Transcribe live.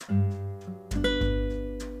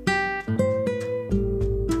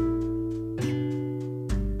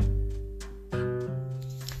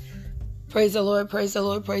Praise the Lord, praise the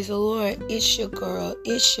Lord, praise the Lord. It's your girl,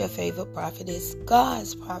 it's your favorite prophetess,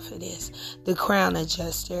 God's prophetess, the crown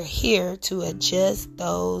adjuster, here to adjust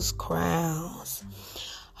those crowns.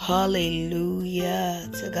 Hallelujah.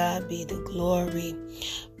 To God be the glory.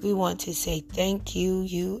 We want to say thank you,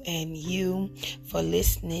 you, for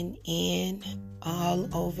listening in all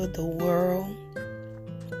over the world.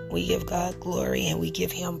 We give God glory and we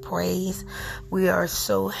give Him praise. We are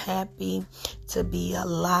so happy to be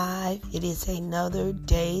alive. It is another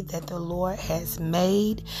day that the Lord has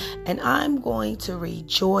made, and I'm going to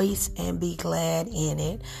rejoice and be glad in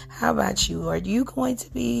it. How about you? Are you going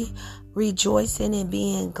to be rejoicing and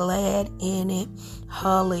being glad in it?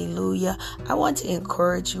 Hallelujah. I want to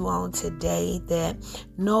encourage you on today that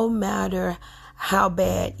no matter how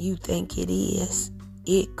bad you think it is,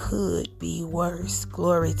 it could be worse.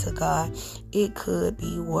 Glory to God. It could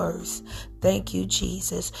be worse. Thank you,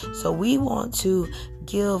 Jesus. So we want to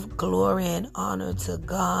give glory and honor to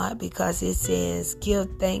God, because it says, give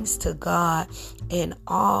thanks to God in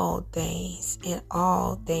all things, And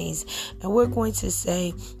we're going to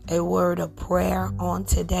say a word of prayer on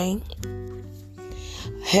today.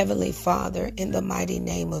 Heavenly Father, in the mighty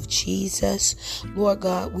name of Jesus, Lord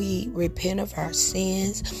God, we repent of our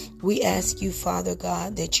sins. We ask you, Father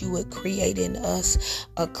God, that you would create in us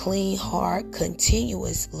a clean heart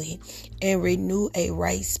continuously and renew a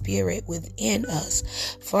right spirit within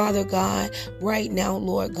us. Father God, right now,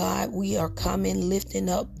 Lord God, we are coming, lifting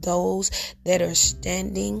up those that are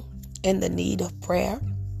standing in the need of prayer.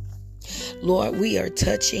 Lord, we are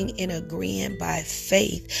touching and agreeing by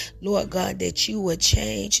faith, Lord God, that you would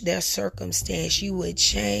change their circumstance. You would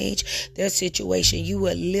change their situation. You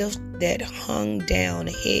would lift that hung down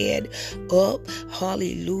head up.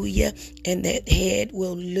 Hallelujah. And that head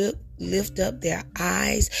will lift up their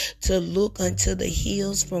eyes to look unto the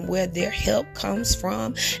hills from where their help comes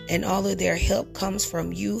from, and all of their help comes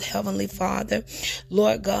from you, Heavenly Father.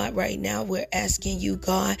 Lord God, right now we're asking you,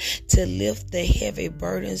 God, to lift the heavy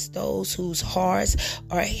burdens, those whose hearts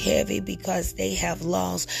are heavy because they have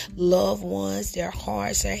lost loved ones. Their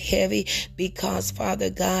hearts are heavy because, Father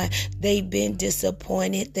God, they've been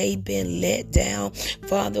disappointed, they've been let down.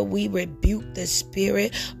 Father, we rebuke the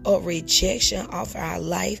spirit of rejection off our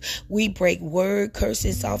life. We break word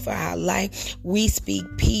curses off of our life. We speak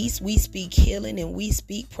peace. We speak healing, and we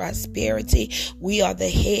speak prosperity. We are the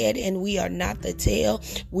head and we are not the tail.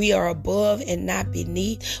 We are above and not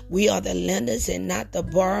beneath. We are the lenders and not the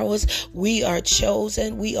borrowers. We are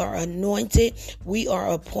chosen. We are anointed. We are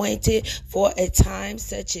appointed for a time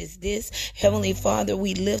such as this. Heavenly Father,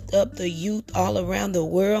 we lift up the youth all around the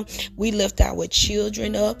world. We lift our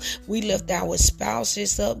children up. We lift our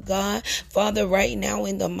spouses up, God. Father, right now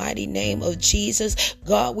in the mighty name of Jesus,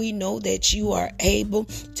 God, we know that you are able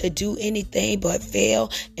to do anything but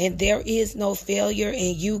fail, and there is no failure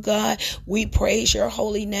in you, God. We praise your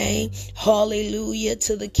holy name. Hallelujah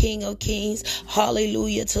to the King of Kings.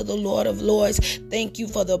 Hallelujah to the Lord of Lords. Thank you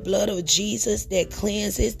for the blood of Jesus that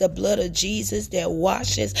cleanses, the blood of Jesus that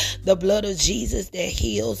washes, the blood of Jesus that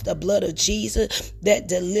heals, the blood of Jesus that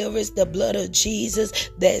delivers, the blood of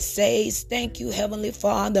Jesus that saves. Thank you, Heavenly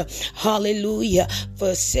Father. Hallelujah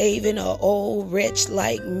for saving an old wretch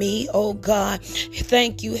like me, oh God.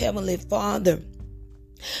 Thank you, Heavenly Father,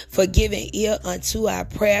 for giving ear unto our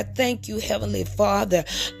prayer. Thank you, Heavenly Father.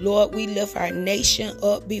 Lord, we lift our nation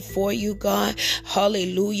up before you, God.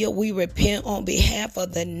 Hallelujah. We repent on behalf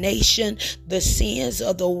of the nation, the sins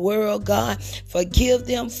of the world, God. Forgive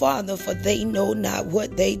them, Father, for they know not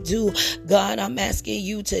what they do. God, I'm asking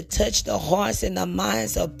you to touch the hearts and the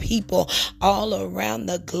minds of people all around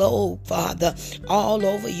the globe, Father, all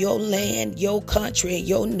over your land, your country,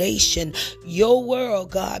 your nation, your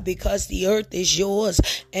world, God, because the earth is yours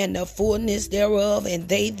and the fullness thereof, and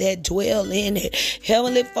they that dwell in it.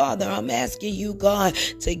 Heavenly Father, I'm asking you, God,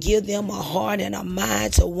 to give them a heart and a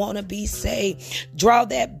mind to want to be saved. Draw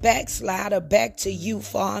that backslider back to you,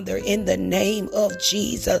 Father, in the name of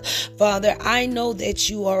Jesus. Father, I know that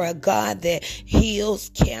you are a God that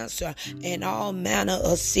heals cancer and all manner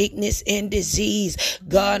of sickness and disease.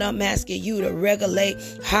 God, I'm asking you to regulate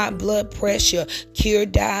high blood pressure, cure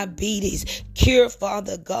diabetes, cure,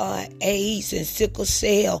 Father God, AIDS and sickle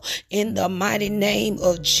cell in the mighty name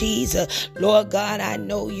of Jesus. Lord God, I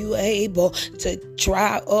know you are able to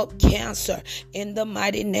dry up cancer in the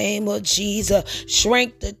mighty name of Jesus.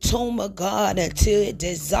 Shrink the tumor, God, until it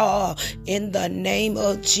dissolves in the name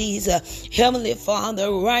of Jesus. Heavenly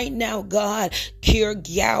Father, right now, God, cure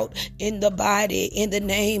gout in the body in the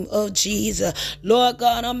name of Jesus. Lord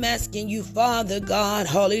God, I'm asking you, Father God,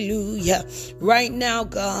 hallelujah, right now,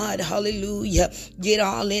 God, hallelujah, get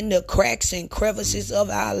all in the cracks and crevices issues of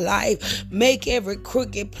our life. Make every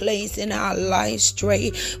crooked place in our life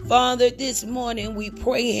straight. Father, this morning we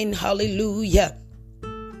pray in hallelujah,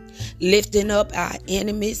 lifting up our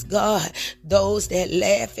enemies, God, those that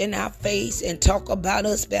laugh in our face and talk about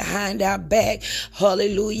us behind our back.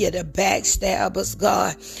 Hallelujah, the backstabbers,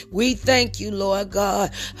 God. We thank you, Lord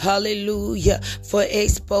God, hallelujah, for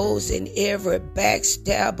exposing every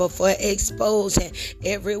backstabber, for exposing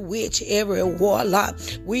every witch, every warlock.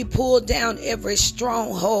 We pull down every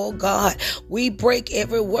stronghold, God. We break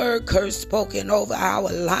every word curse spoken over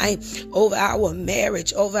our life, over our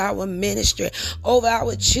marriage, over our ministry, over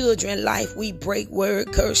our children life. We break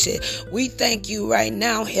word curses. We thank you right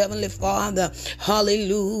now, Heavenly Father,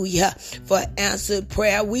 hallelujah, for answered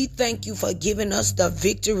prayer. We thank you for giving us the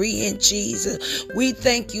victory in Jesus. We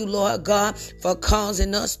thank you, Lord God, for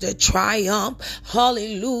causing us to triumph,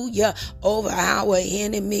 hallelujah, over our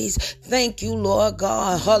enemies. Thank you, Lord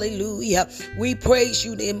God, hallelujah. We praise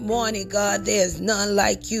you this morning, God. There's none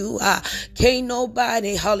like you. Can't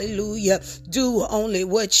nobody, hallelujah, do only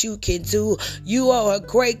what you can do. You are a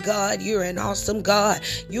great God. You're an awesome God.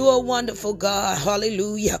 You're a wonderful God.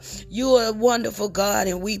 Hallelujah. You're a wonderful God,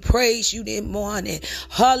 and we praise you this morning.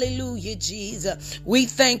 Hallelujah, Jesus. We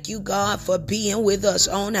thank you, God, for being with us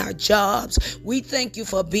on our jobs. We thank you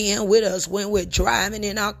for being with us when we're driving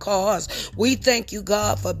in our cars. We thank you,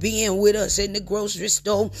 God, for being with us in the grocery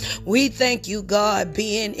store. We thank you, God,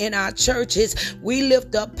 being in our churches. We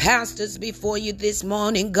lift up pastors before you this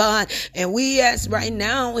morning, God, and we ask right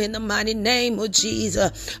now in the mighty name of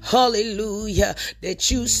Jesus, hallelujah,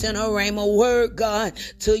 that you send a rhema word, God,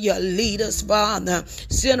 to your leaders, Father.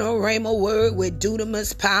 Send a rhema word with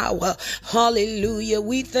dunamis power. Hallelujah.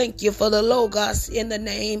 We thank you for the Logos in the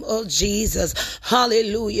name of Jesus.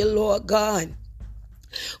 Hallelujah, Lord God.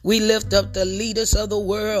 We lift up the leaders of the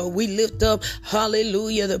world. We lift up,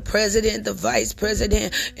 hallelujah, the president, the vice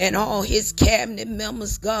president, and all his cabinet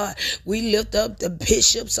members, God. We lift up the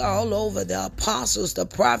bishops all over, the apostles, the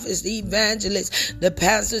prophets, the evangelists, the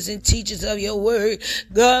pastors and teachers of your word.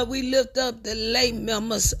 God, we lift up the lay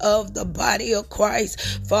members of the body of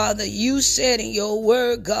Christ. Father, you said in your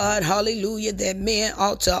word, God, hallelujah, that men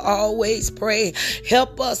ought to always pray.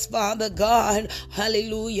 Help us, Father God,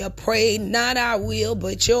 hallelujah, pray not our will,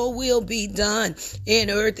 but your will be done in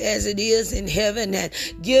earth as it is in heaven. And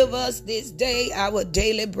give us this day our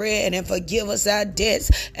daily bread, and forgive us our debts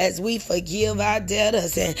as we forgive our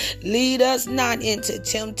debtors. And lead us not into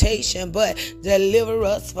temptation, but deliver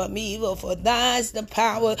us from evil. For thine is the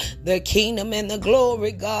power, the kingdom, and the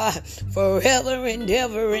glory, God, forever and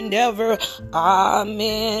ever and ever.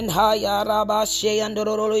 Amen.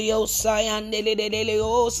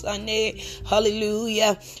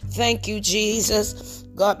 Hallelujah. Thank you, Jesus.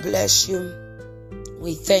 God bless you.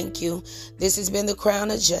 We thank you. This has been the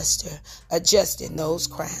Crown Adjuster, adjusting those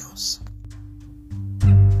crowns.